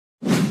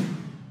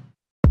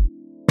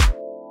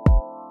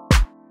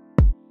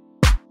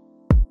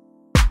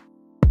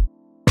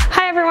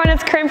everyone,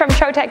 it's Corinne from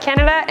Trotec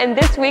Canada, and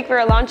this week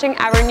we're launching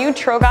our new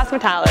TroGlass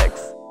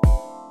Metallics.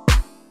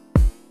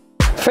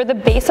 For the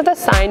base of the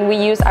sign, we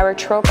use our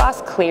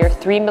TroGlass clear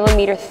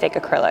 3mm thick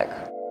acrylic.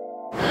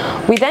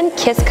 We then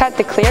kiss cut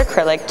the clear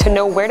acrylic to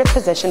know where to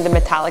position the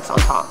metallics on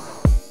top.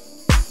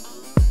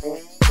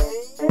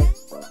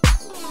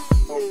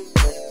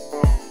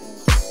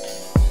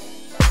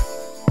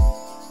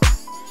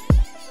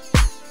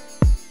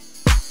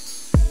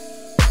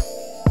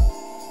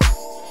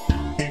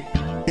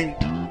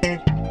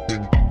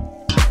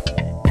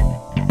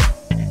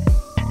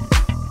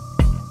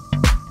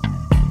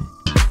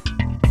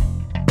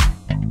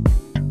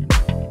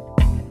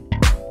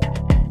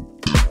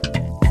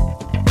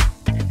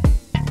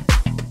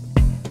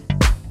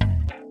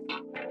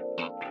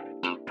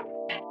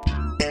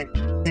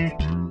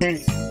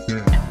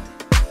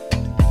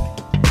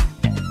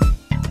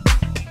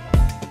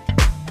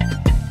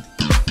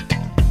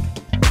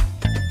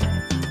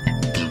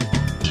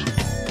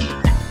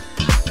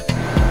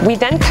 We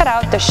then cut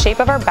out the shape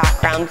of our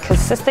background,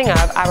 consisting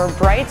of our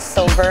bright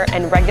silver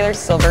and regular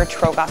silver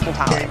TroGlass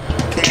Metallic.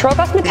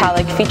 TroGlass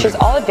Metallic features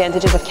all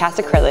advantages of cast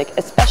acrylic,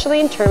 especially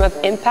in terms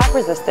of impact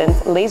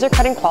resistance, laser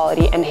cutting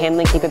quality, and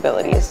handling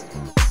capabilities.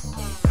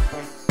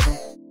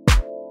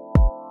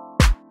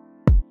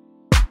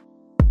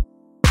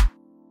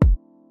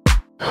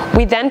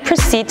 We then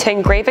proceed to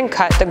engrave and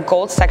cut the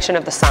gold section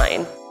of the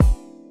sign.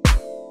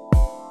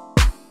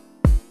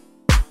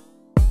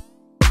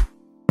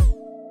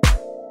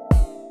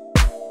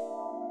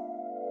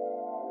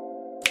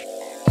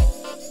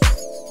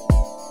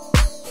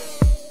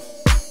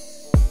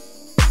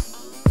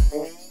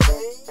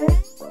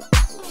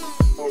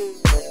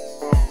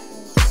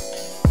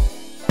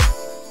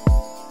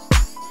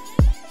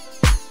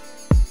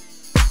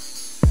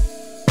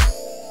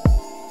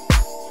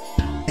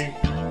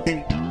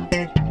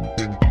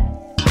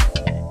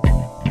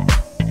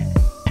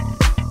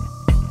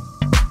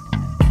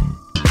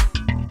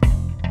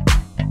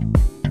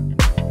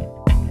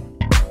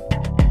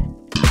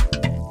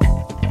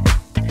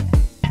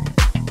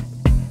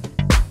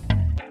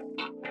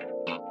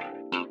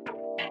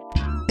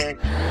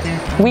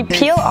 We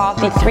peel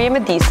off the 3M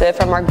adhesive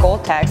from our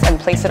gold text and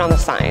place it on the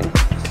sign.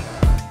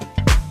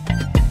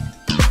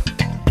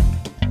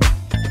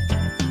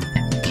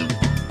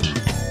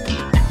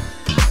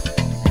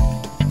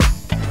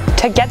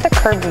 To get the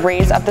curved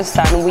rays of the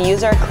sun, we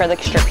use our acrylic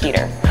strip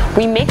heater.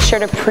 We make sure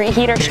to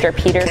preheat our strip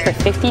heater for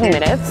 15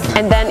 minutes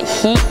and then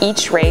heat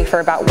each ray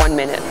for about 1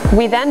 minute.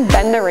 We then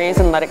bend the rays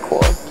and let it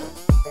cool.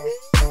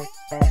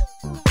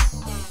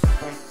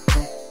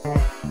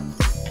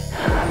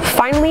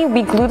 Finally,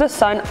 we glue the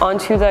sun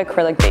onto the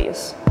acrylic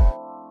base.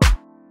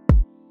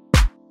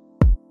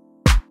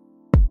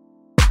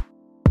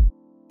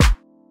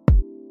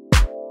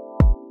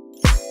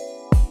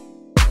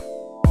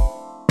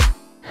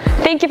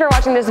 Thank you for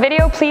watching this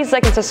video. Please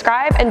like and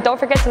subscribe, and don't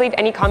forget to leave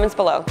any comments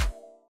below.